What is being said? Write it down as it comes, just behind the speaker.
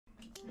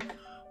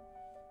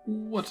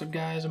What's up,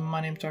 guys?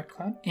 My name's Dr.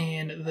 Cloud,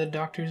 and the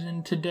doctor's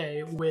in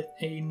today with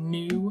a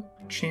new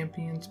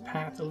Champions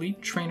Path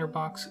Elite Trainer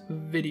Box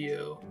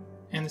video.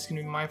 And this is going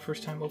to be my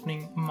first time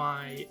opening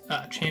my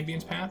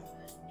Champions Path.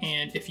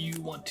 And if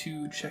you want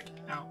to check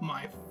out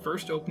my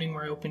first opening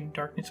where I opened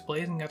Darkness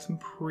Ablaze and got some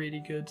pretty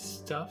good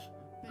stuff,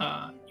 you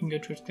can go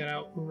check that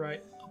out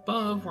right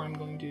above, where I'm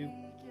going to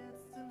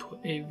put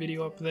a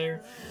video up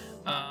there.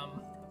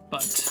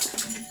 But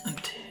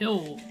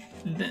until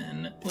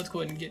then, let's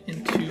go ahead and get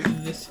into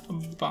this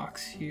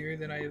box here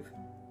that I have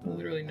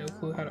literally no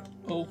clue how to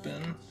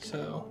open,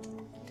 so,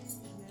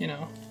 you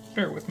know,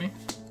 bear with me.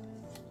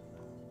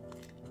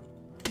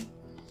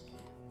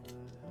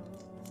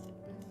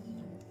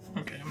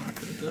 Okay, I'm not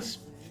good at this.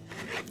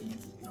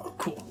 Oh,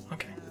 cool.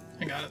 Okay,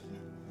 I got it.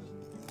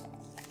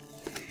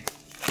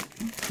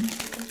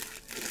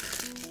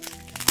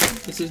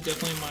 This is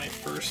definitely my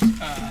first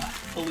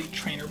Elite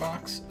Trainer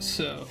box,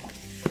 so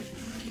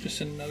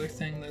just another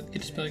thing that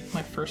it's like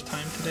my first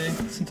time today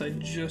since I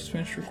just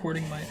finished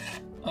recording my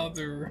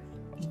other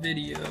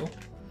video.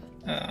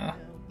 I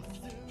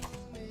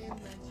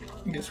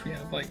guess we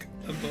have like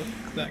a book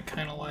that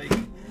kind of like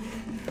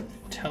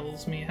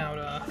tells me how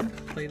to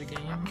play the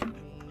game,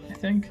 I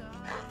think.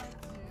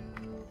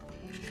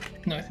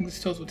 No, I think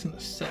this tells what's in the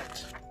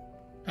set.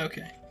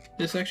 Okay,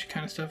 this is actually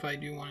kind of stuff I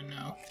do want to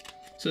know.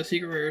 So the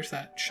secret rare is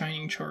that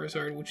Shining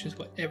Charizard, which is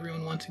what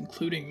everyone wants,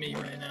 including me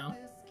right now.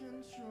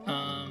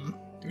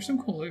 There's some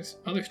cool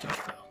other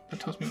stuff though that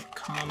tells me about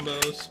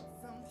combos.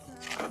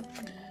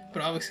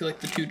 But obviously, like,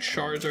 the two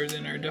Charizards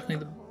in are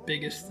definitely the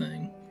biggest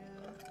thing.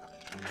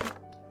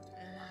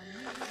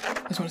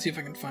 I just want to see if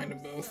I can find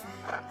them both.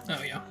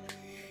 Oh yeah,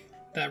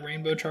 that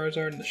Rainbow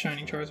Charizard and the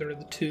Shining Charizard are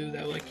the two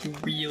that like you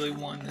really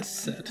want this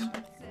set.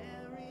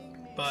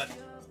 But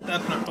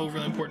that's not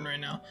overly important right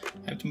now.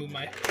 I have to move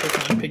my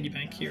Pokemon piggy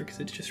bank here because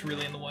it's just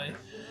really in the way.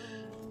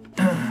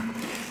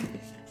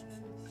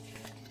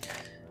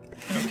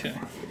 Okay.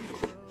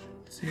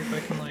 Let's see if I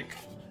can like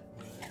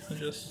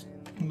just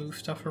move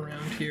stuff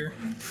around here.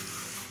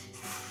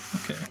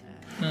 Okay.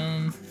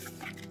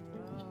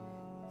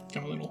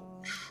 Got a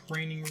little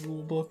training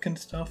rule book and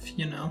stuff,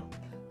 you know.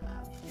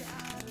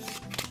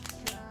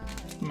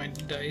 My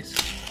dice.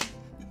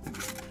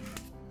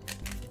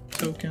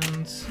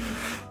 Tokens.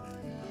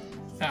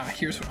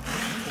 Here's what I'm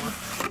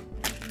looking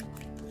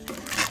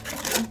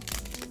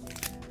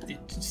for.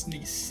 Just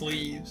these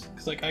sleeves,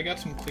 because like I got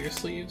some clear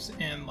sleeves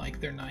and like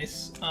they're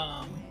nice,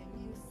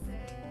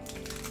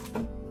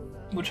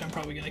 which I'm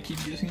probably gonna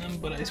keep using them,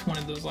 but I just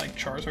wanted those like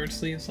Charizard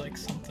sleeves, like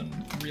something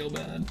real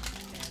bad.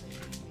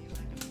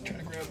 I'm trying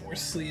to grab more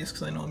sleeves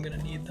because I know I'm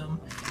gonna need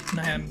them, and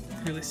I haven't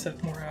really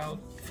set more out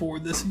for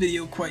this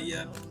video quite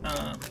yet.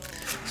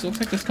 So it looks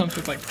like this comes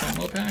with like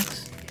promo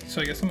packs,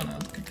 so I guess I'm gonna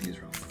look at these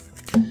real quick.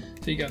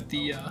 So you got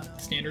the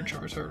standard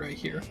Charizard right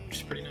here, which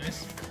is pretty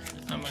nice.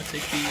 I'm going to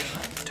take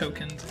the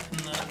tokens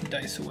and the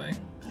dice away.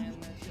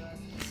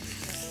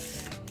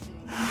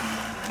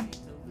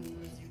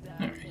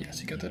 Alright, yeah,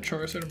 so you got that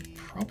Charizard. I'm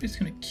probably just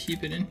going to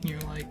keep it in here,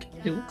 like,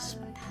 it looks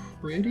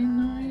pretty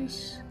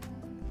nice.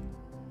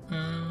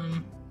 I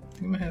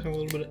think it might have a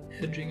little bit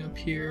of edging up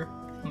here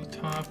on the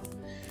top,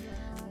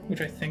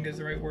 which I think is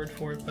the right word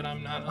for it, but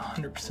I'm not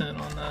 100%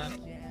 on that.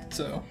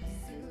 So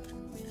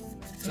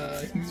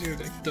I think these are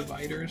like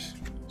dividers.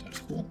 That's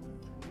cool.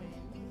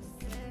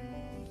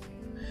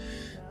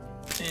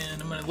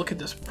 And I'm gonna look at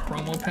this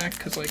promo pack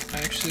because like I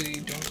actually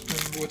don't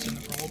remember what's in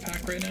the promo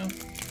pack right now.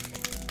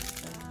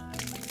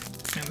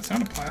 And the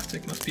sound of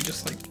plastic must be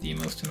just like the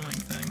most annoying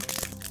thing.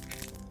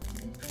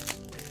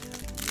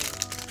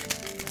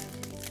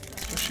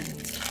 Especially when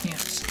you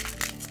can't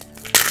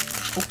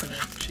open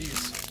it.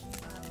 Jeez.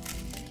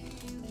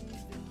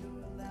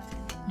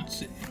 Let's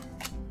see.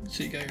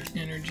 So you got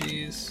your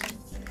energies.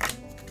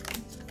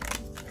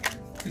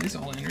 Are these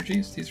all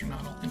energies? These are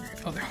not all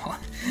energies. Oh, they're all.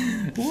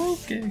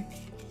 Okay.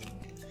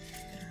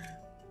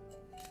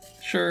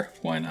 Sure,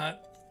 why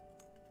not?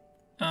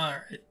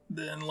 Alright,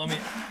 then let me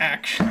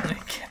actually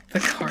get the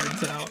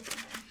cards out.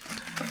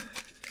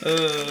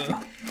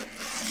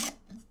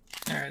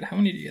 Alright, how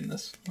many do you get in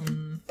this?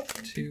 1,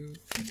 2,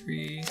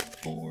 3,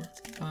 4,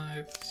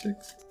 5,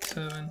 6,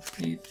 7,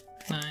 8,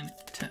 9,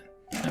 10.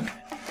 Okay.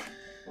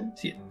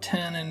 So you get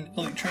 10 in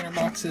Elite Trainer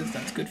boxes.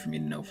 That's good for me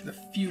to know for the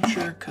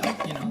future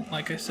because, you know,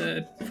 like I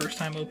said, first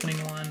time opening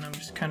one, I'm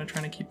just kind of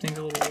trying to keep things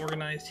a little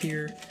organized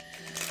here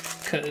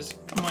because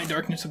my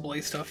Darkness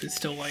Ablaze stuff is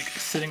still like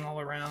sitting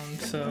all around,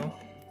 so.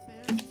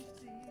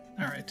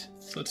 Alright,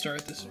 so let's start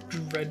with this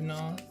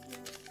Dreadnought.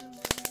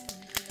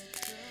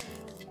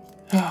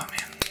 Oh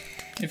man.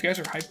 If you guys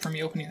are hyped for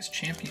me opening this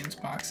Champions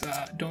box,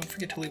 don't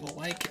forget to leave a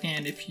like,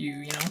 and if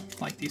you know,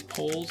 like these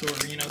polls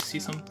or, you know, see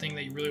something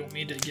that you really want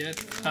me to get,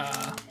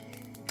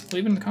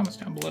 leave it in the comments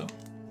down below.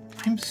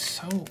 I'm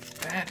so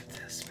bad at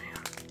this,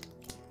 man.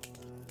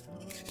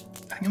 I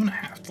think I'm gonna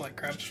have to, like,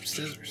 grab some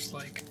scissors,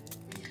 like,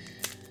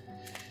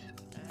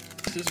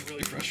 this is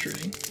really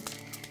frustrating.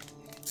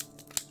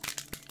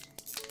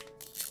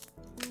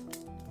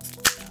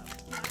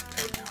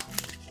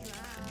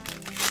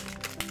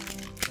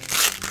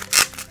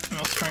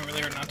 trying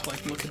really hard not to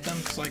like look at them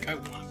because like I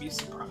want to be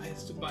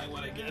surprised by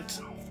what I get.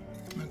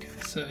 Okay,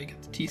 so I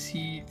get the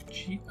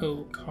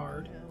TCGO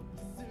card.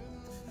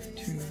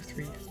 2,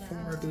 3, 4.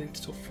 I believe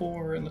it's still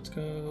 4. And let's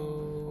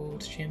go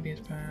to Champion's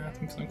Path.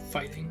 I'm feeling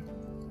fighting.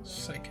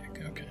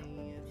 Psychic. Okay.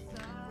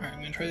 Alright,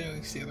 I'm gonna try to do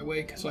this the other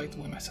way because like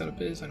the way my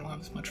setup is, I don't have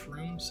as much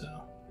room. So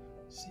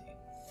let's see.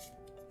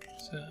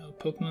 So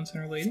Pokemon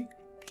Center Lady,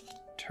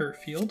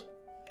 Turffield,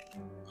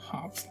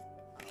 Hop.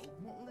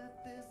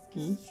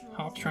 Ooh,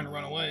 Hop's trying to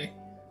run away.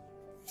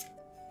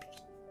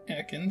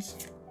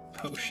 Ekans,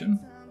 Potion,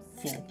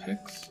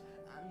 Vulpix,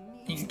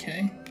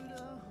 Inkay,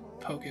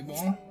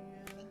 Pokeball,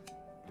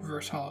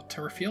 Reverse Hollow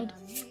Turffield,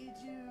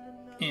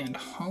 and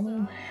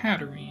Hollow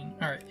Hatterene.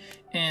 Alright,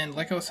 and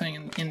like I was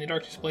saying in the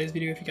Dark Displays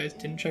video, if you guys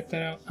didn't check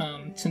that out,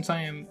 since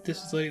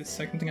this is literally the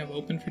second thing I've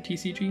opened for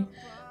TCG,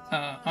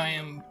 I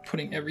am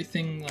putting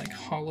everything like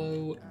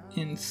hollow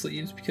in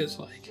sleeves because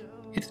like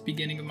it's the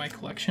beginning of my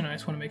collection. I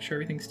just want to make sure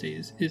everything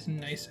stays as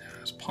nice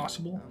as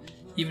possible.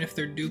 Even if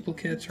they're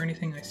duplicates or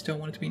anything, I still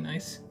want it to be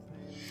nice.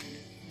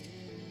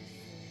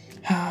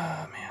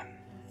 Ah, man.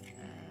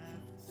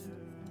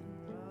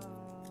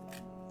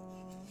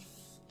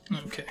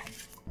 Okay.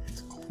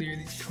 Let's clear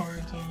these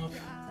cards off.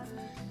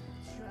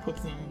 Put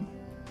them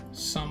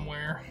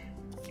somewhere.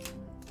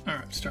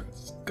 Alright, start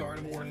with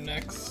Gardevoir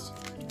next.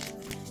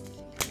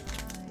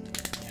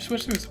 I just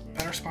wish there was a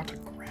better spot to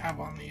grab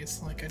on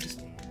these. Like,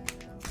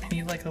 I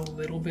need like a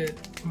little bit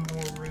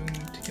more room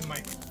to get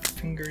my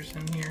fingers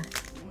in here.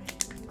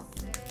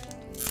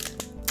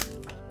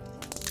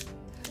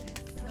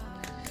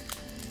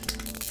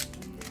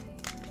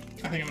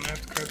 I think I'm gonna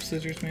have to grab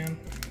scissors, man.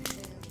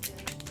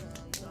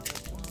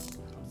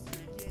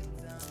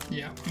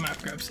 Yeah, I'm gonna have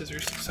to grab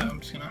scissors, so I'm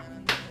just gonna...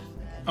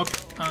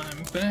 Okay,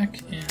 I'm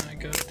back, and I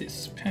got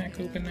this pack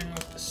open now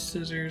with the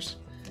scissors.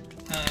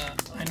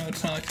 I know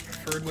it's not like the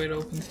preferred way to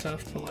open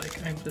stuff, but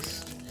like, I'm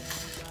just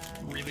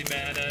really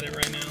bad at it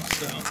right now,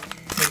 so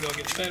maybe I'll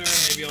get better,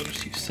 maybe I'll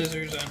just use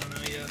scissors, I don't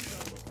know yet.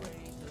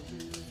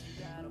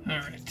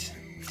 Alright,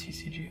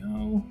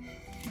 TCGO.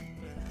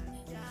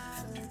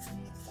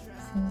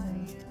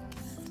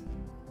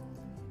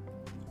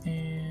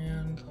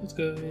 And let's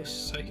go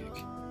Psychic.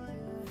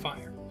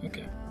 Fire.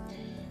 Okay.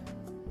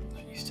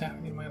 I used to have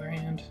it in my other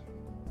hand.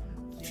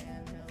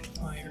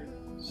 Fire.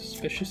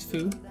 Suspicious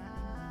Food.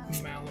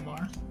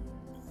 Malamar.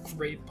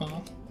 Great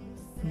Ball.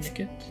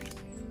 Nickit.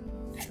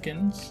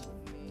 Ekans.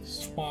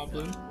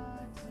 Swablu.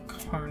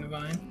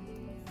 Carnivine.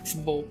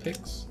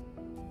 Vulpix.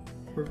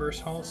 Reverse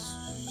Hollow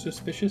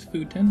Suspicious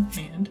Foodton.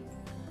 And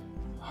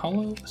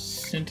Hollow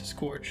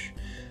Centiskorch.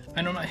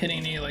 I know I'm not hitting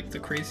any like the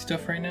crazy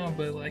stuff right now,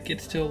 but like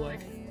it's still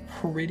like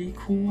pretty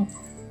cool.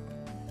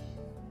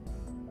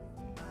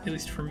 At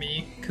least for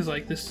me, because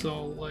like this is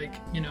all like,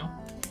 you know,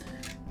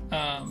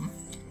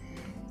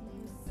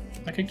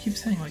 like I keep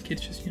saying, like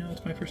it's just, you know,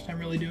 it's my first time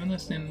really doing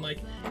this, and like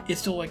it's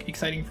still like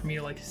exciting for me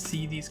to like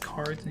see these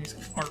cards and these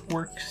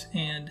artworks,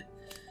 and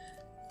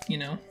you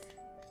know,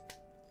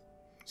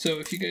 so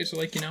if you guys are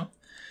like, you know,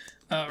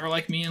 or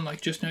like me and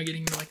like just now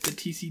getting like the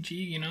TCG,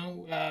 you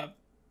know,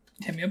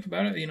 hit me up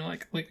about it, you know,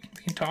 like we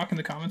can talk in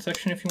the comment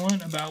section if you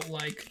want about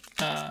like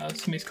some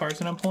of these cards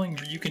that I'm pulling,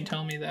 or you can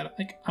tell me that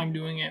like I'm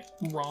doing it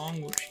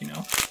wrong, which, you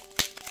know,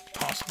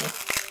 possible,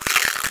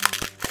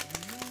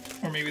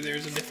 or maybe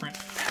there's a different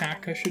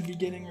pack I should be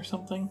getting or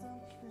something.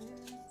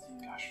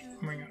 Gosh,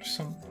 I'm running out of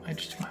some. I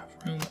just don't have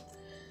room.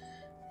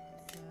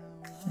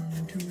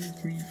 1, 2,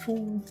 3,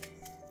 4,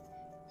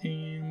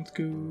 and let's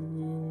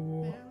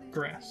go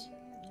Grass.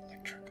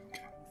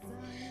 Electric.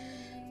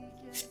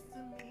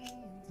 Okay.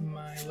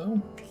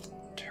 Milo,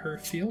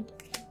 Turffield,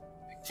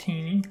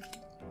 Victini.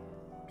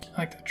 I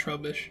like that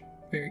Trubbish,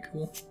 very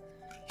cool.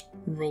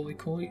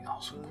 Roly-Poly,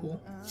 also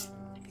cool.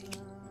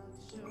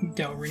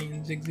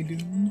 Galarian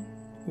Zigzagoon,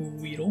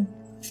 Weedle,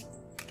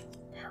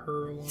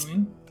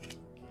 Purloin,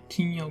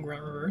 Tinio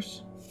Ground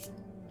Reverse,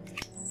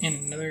 and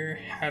another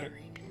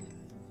Hatterene.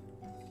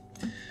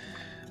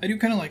 I do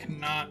kind of like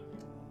not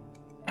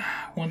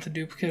want the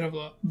duplicate of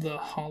the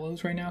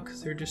hollows right now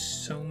because there are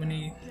just so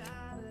many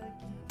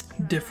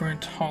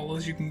different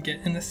hollows you can get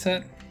in the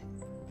set,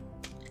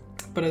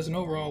 but as an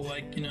overall,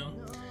 like, you know,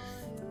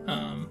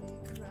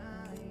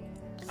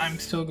 I'm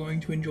still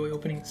going to enjoy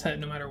opening the set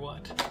no matter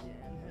what,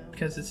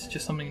 because it's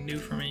just something new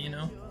for me, you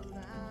know.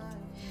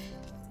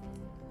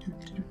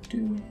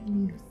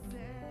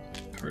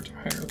 Cards are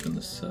higher up in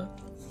the set.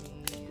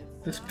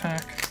 This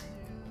pack,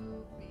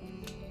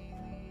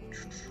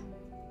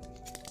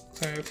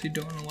 I obviously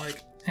don't want to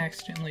like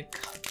accidentally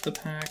cut the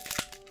pack,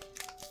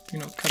 you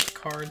know, cut the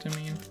cards, I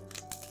mean.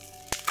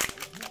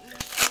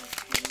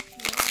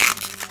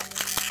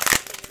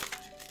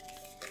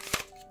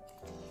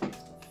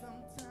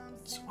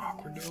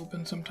 Awkward to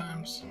open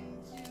sometimes.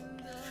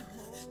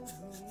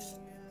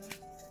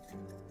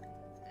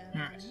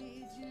 Alright.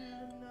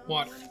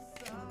 Water.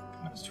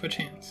 Let's switch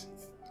hands.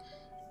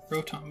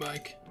 Rotom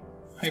Bike.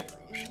 Hyper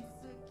Potion.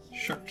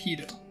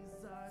 Sharpedo.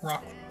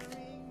 Rockruff.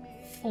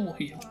 Full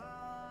Heal.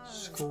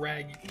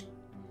 Scraggy.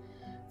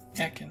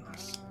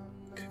 Ekans.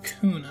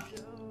 Kakuna.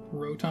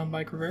 Rotom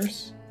Bike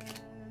Reverse.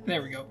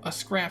 There we go. A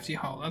Scrafty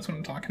Holo. That's what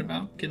I'm talking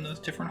about. Getting those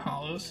different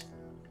holos.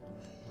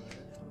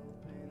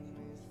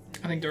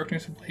 I think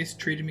Darkness Ablaze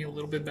treated me a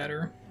little bit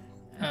better.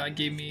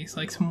 Gave me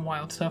like some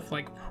wild stuff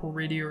like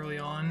pretty early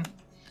on.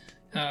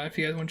 If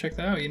you guys want to check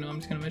that out, you know, I'm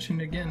just going to mention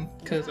it again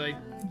because I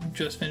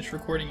just finished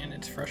recording and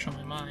it's fresh on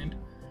my mind.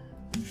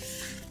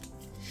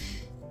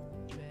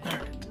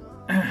 Alright.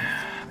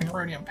 I think we're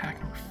already on pack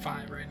number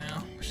 5 right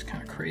now, which is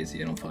kind of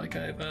crazy. I don't feel like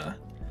I've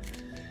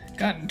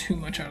gotten too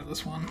much out of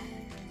this one.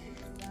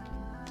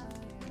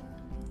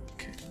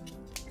 Okay.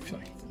 I feel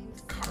like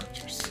the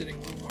cards are sitting a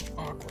little more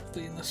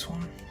awkwardly in this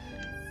one.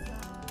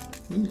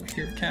 Ooh, I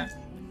hear a cat.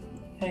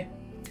 Hey.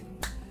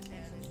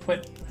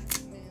 Quit.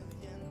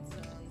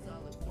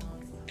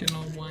 Getting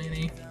all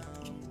whiny.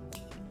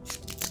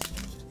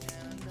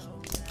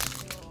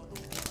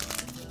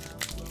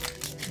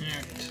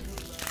 Alright.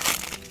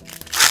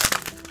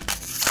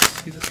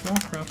 See this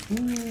Rockruff.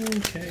 Ooh,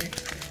 okay.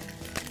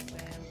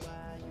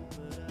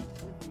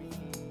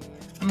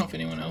 I don't know if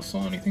anyone else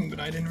saw anything, but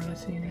I didn't really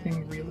see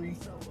anything really.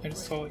 I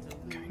just saw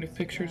like kind of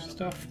pictures and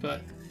stuff,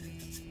 but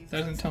that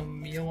doesn't tell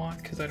me a lot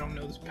because I don't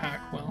know this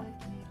pack well.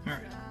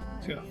 Alright,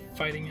 so we got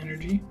Fighting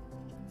Energy,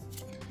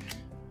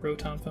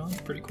 Rotom Phone,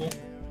 pretty cool,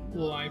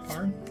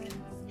 Liepard,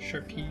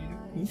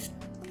 Sharpedo,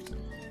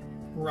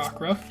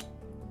 Rockruff,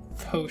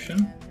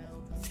 Potion,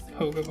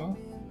 Pokeball,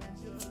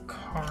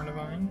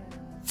 Carnivine,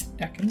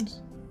 Ekans,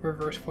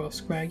 Reverse Foil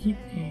Scraggy,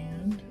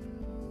 and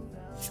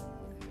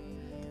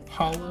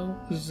Holo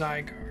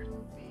Zygarde.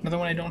 Another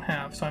one I don't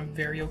have, so I'm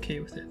very okay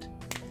with it.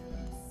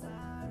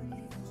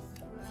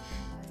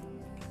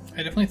 I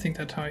definitely think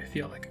that's how I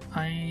feel. Like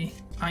I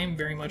am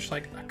very much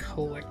like a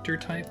collector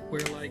type,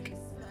 where like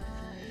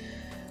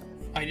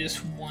I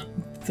just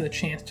want the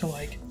chance to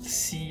like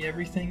see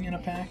everything in a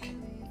pack,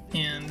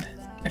 and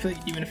I feel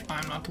like even if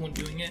I'm not the one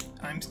doing it,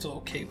 I'm still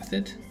okay with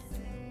it.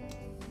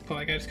 But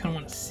like I just kind of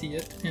want to see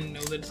it and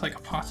know that it's like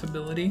a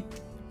possibility.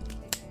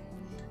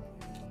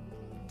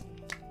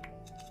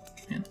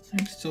 Man,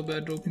 I'm still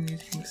bad to open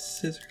these with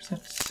scissors.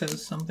 That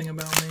says something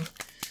about me.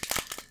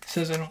 It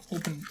says I don't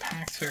open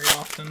packs very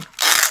often.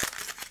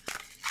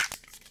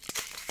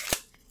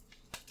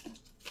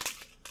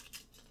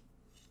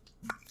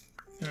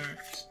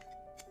 Alright.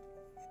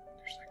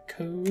 There's that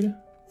code.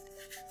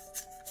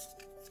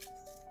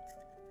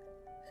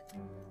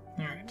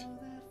 Alright.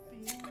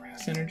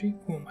 Grass Energy.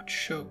 Ooh,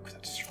 Machoke.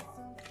 That's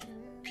strong.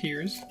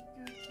 Piers.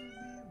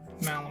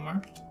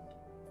 Malamar.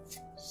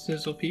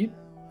 Sizzlepede.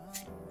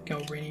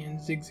 Galvanian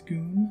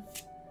Zigzagoon.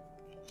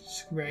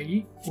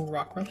 Scraggy.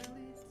 Rockruff.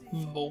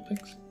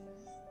 Vulpix.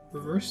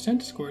 Reverse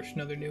Centiskorch,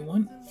 another new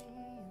one.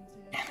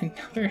 And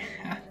another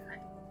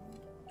Hatter.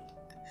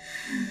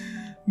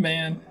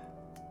 Man.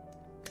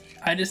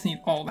 I just need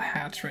all the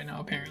hats right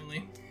now,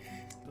 apparently.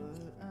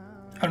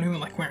 I don't even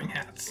like wearing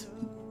hats.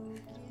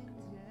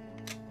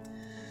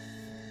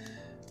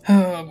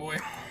 Oh boy.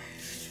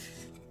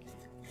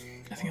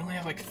 I think I only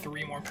have like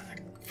 3 more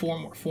packs. 4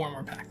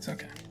 more packs,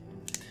 okay.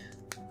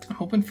 I'm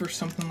hoping for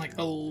something like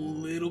a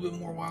little bit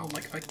more wild,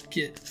 like if I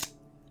get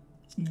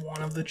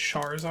one of the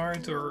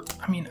Charizards, or,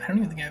 I mean, I don't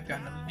even think I've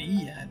gotten a V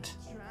yet.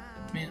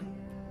 Man,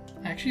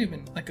 I actually have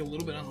been like a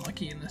little bit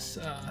unlucky in this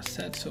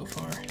set so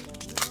far.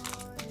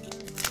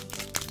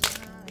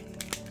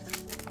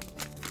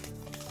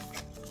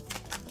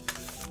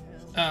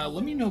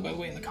 Let me know, by the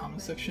way, in the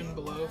comment section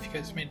below, if you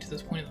guys made it to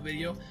this point in the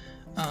video,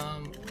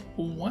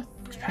 what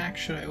pack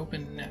should I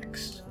open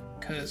next?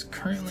 Because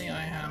currently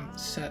I am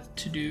set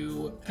to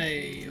do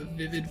a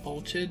Vivid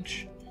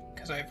Voltage,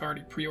 because I've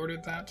already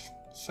pre-ordered that.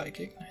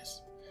 Psychic,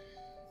 nice.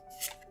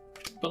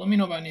 But let me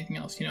know about anything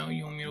else, you know,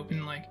 you want me to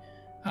open like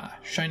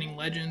Shining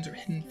Legends or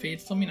Hidden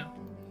Fates, let me know.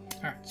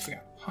 Alright, so we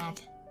got Pop,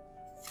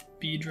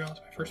 Beedrill, that's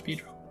my first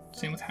Beedrill.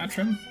 Same with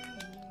Hatchrim,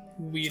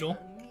 Weedle,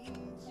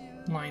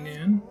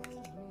 Linoone,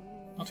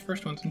 lots of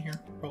first ones in here,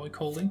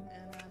 Roly-Poly,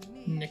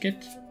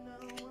 Nickit,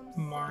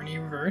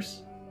 Marnie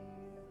Reverse,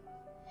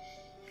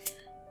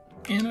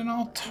 and an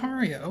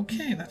Altaria.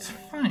 Okay, that's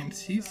fine.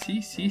 See.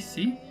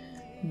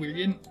 We're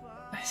getting...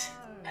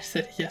 I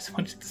said yes a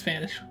bunch of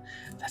Spanish.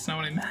 That's not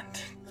what I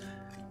meant.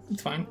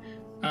 It's fine.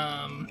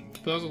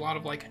 But there was a lot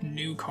of like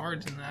new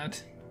cards in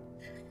that.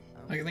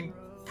 Like I think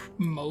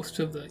most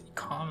of the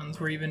commons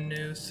were even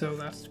new, so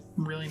that's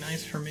really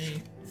nice for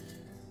me.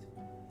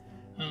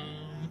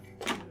 Trying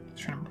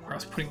to remember where I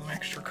was putting my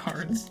extra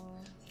cards.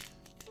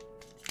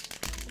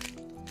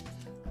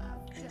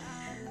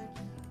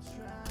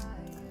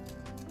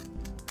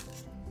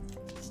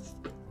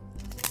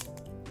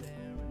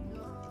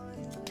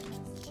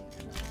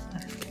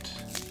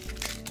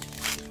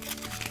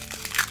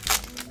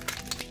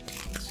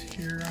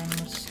 Here on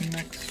this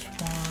next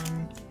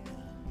one.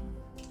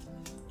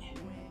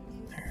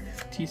 There,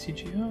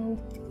 TCGO.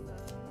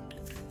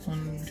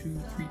 1,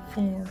 2, 3,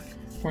 4.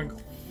 We're gonna go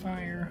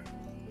Fire,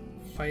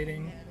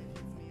 Fighting.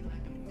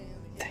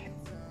 Dang it.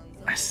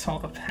 I saw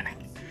the pack.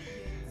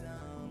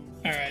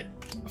 Alright,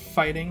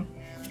 Fighting,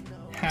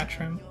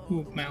 Hatchrim,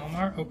 ooh,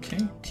 Malamar, okay.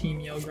 Team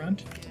Yell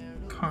Grunt,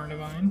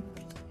 Carnivine,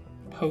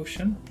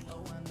 Potion,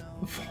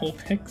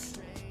 Vulpix,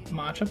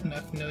 Machop, and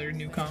that's another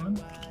new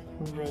common.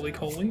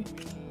 Roly-Poly,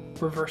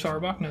 Reverse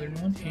Arbok, another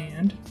new one,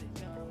 and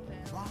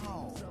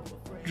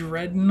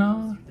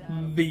Dreadnought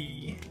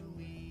V.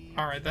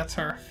 Alright, that's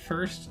our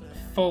first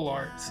full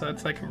art, so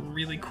that's like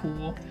really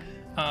cool.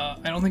 I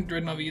don't think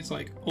Dreadnought V is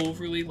like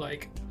overly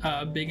like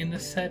big in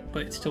this set,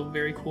 but it's still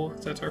very cool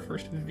because that's our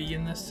first V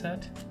in this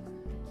set.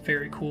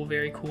 Very cool,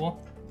 very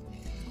cool.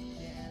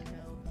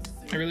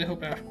 I really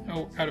hope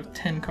out of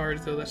 10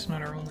 cards though, that's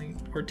not our only,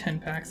 or 10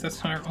 packs,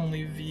 that's not our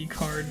only V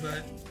card,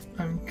 but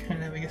I'm kind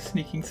of having a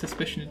sneaking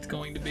suspicion it's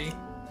going to be.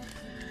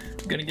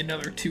 I'm gonna get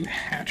another 2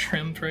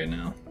 Hattrims right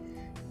now.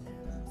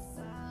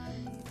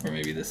 Or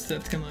maybe this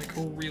set's gonna like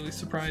really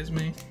surprise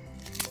me,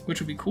 which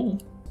would be cool.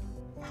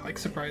 I like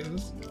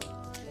surprises.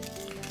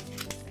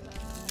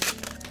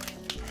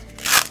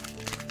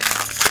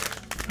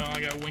 Oh,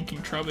 I got Winking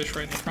Trubbish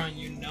right in the front,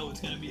 you know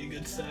it's gonna be a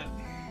good set.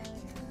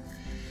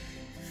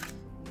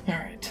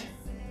 Alright,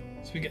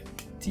 so we got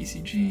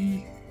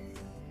TCG.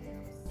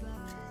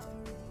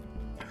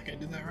 I think I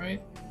did that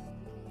right.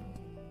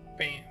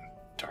 Bam,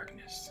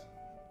 Darkness.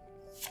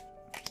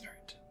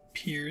 Alright,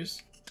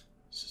 Piers,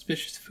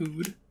 Suspicious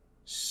Food,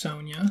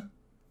 Sonia,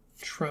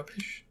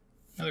 Trubbish,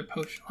 another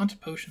potion, lots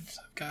of potions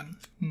I've gotten.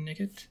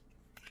 Nickit,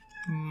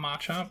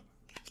 Machop,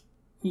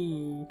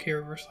 ooh,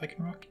 K-Reverse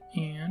Lycanroc,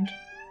 and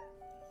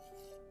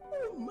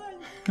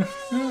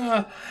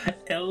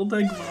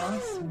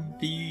Eldegoss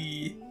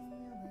V.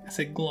 I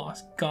said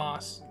gloss,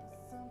 goss.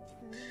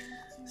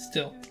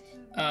 Still,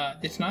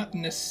 it's not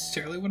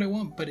necessarily what I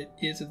want, but it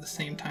is at the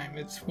same time.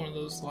 It's one of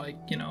those like,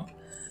 you know,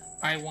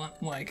 I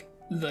want like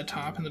the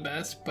top and the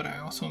best, but I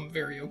also am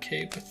very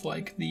okay with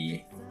like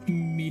the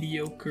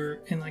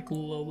mediocre and like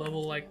low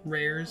level like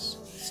rares.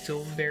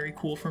 Still very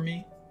cool for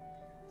me.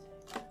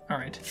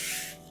 Alright,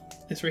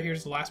 this right here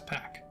is the last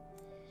pack.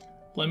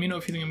 Let me know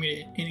if you think I'm gonna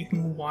get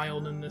anything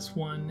wild in this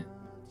one.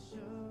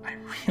 I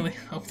really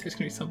hope there's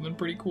gonna be something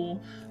pretty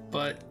cool,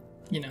 but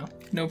you know,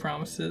 no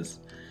promises.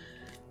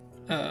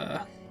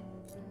 Alright.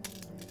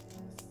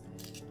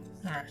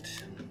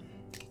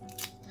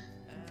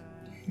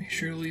 Make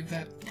sure to leave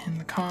that in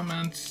the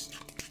comments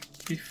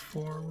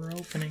before we're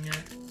opening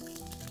it.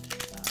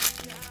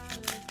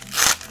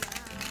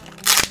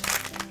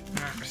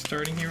 Alright, we're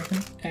starting here with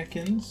an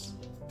Ekans.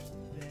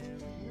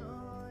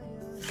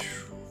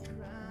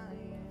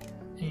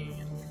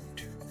 And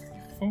 2,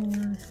 3,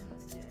 4.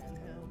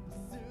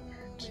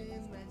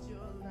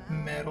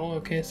 Metal,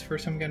 okay, it's the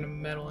first time I'm getting a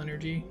metal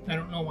energy. I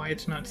don't know why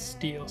it's not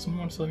steel. Someone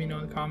wants to let me know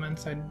in the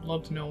comments. I'd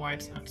love to know why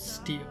it's not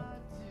steel.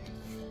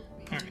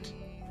 Alright,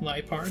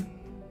 Liepard,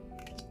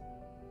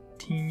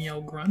 Team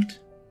Yell Grunt,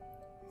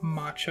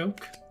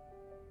 Machoke,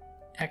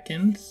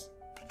 Ekans,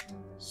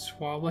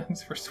 Swablu, I think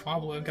it's for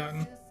Swablu I've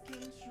gotten,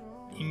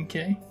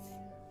 Inkay,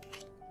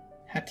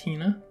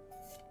 Hatenna,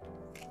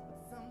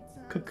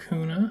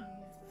 Kakuna,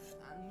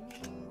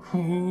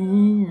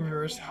 ooh,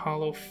 Reverse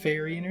Hollow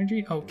Fairy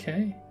Energy,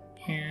 okay.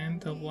 And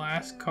the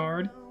last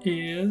card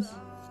is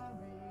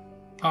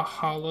a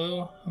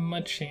Hollow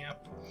Machamp.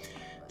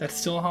 That's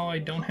still a hollow I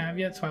don't have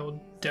yet, so I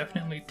will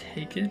definitely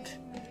take it.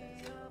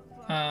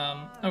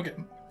 Okay,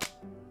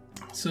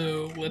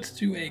 so let's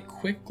do a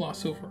quick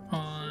gloss over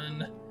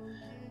on,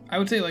 I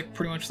would say like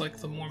pretty much like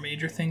the more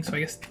major things. So I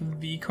guess the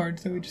V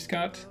cards that we just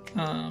got,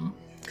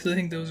 because I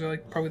think those are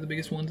like probably the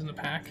biggest ones in the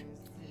pack.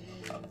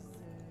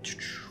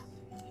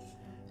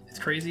 It's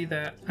crazy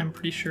that I'm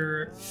pretty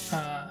sure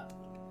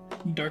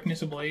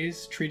Darkness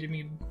Ablaze treated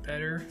me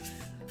better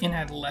and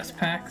had less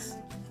packs,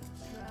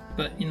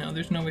 but you know,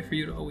 there's no way for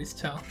you to always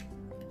tell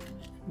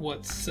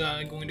what's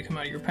going to come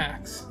out of your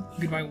packs.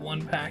 You could buy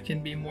 1 pack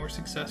and be more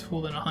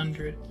successful than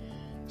 100.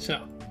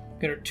 So,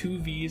 got our 2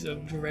 Vs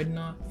of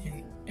Dreadnought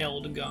and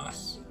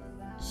Eldegoss.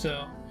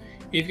 So,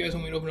 if you guys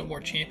want me to open up more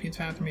Champions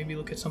packs or maybe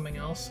look at something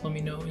else, let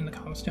me know in the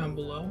comments down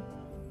below.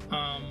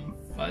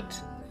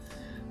 But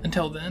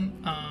until then,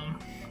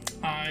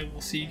 I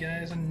will see you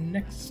guys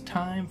next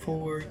time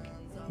for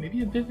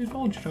maybe a Vivid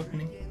Voltage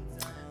opening.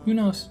 Who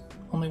knows?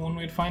 Only one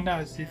way to find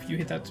out is if you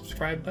hit that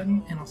subscribe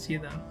button, and I'll see you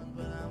then.